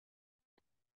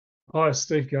Hi,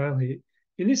 Steve Gale here.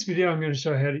 In this video, I'm going to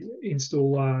show how to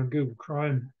install Google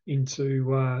Chrome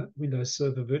into Windows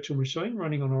Server Virtual Machine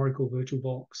running on Oracle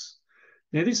VirtualBox.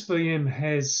 Now, this VM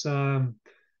has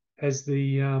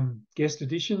the guest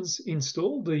editions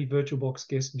installed, the VirtualBox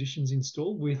guest editions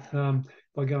installed.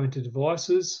 By going to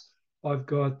Devices, I've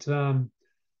got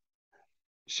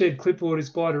Shared Clipboard is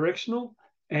bidirectional,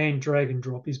 and Drag and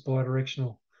Drop is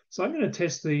bidirectional. So I'm going to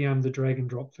test the drag and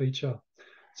drop feature.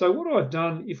 So what I've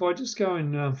done, if I just go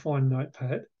and find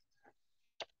Notepad,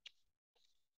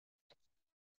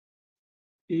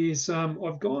 is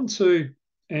I've gone to,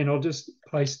 and I'll just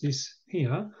paste this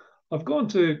here. I've gone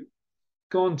to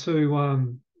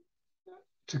Chrome,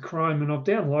 and I've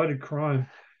downloaded Chrome,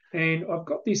 and I've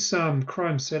got this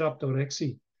Chrome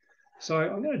setup.exe. So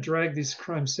I'm going to drag this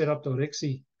Chrome setup.exe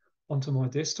onto my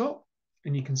desktop,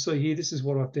 and you can see here this is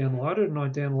what I've downloaded, and I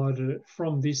downloaded it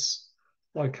from this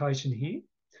location here.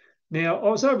 Now, I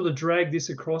was able to drag this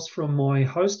across from my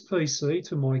host PC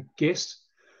to my guest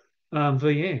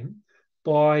VM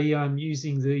by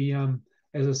using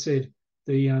as I said,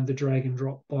 the drag and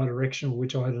drop bidirectional,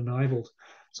 which I had enabled.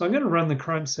 So I'm going to run the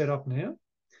Chrome setup now,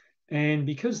 and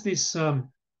because this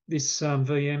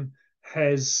VM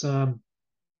has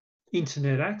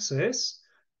internet access,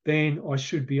 then I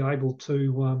should be able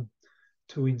to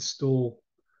install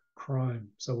Chrome.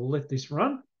 So we'll let this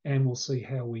run, and we'll see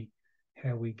how we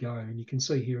go. And you can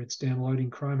see here it's downloading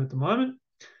Chrome at the moment,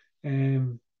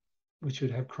 and we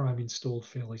should have Chrome installed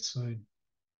fairly soon.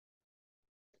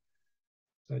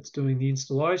 So it's doing the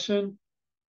installation.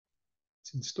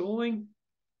 It's installing.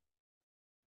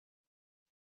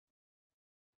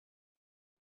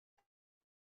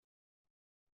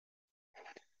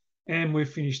 And we've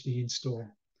finished the install.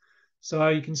 So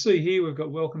you can see here we've got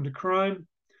welcome to Chrome.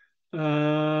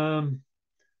 So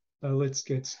let's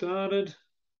get started.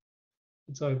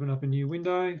 Let's open up a new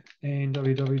window and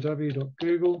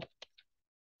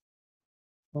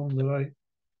www.google.com.au.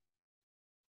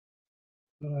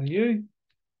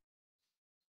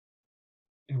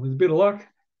 And with a bit of luck,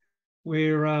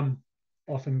 we're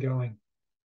off and going.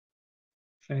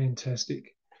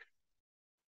 Fantastic.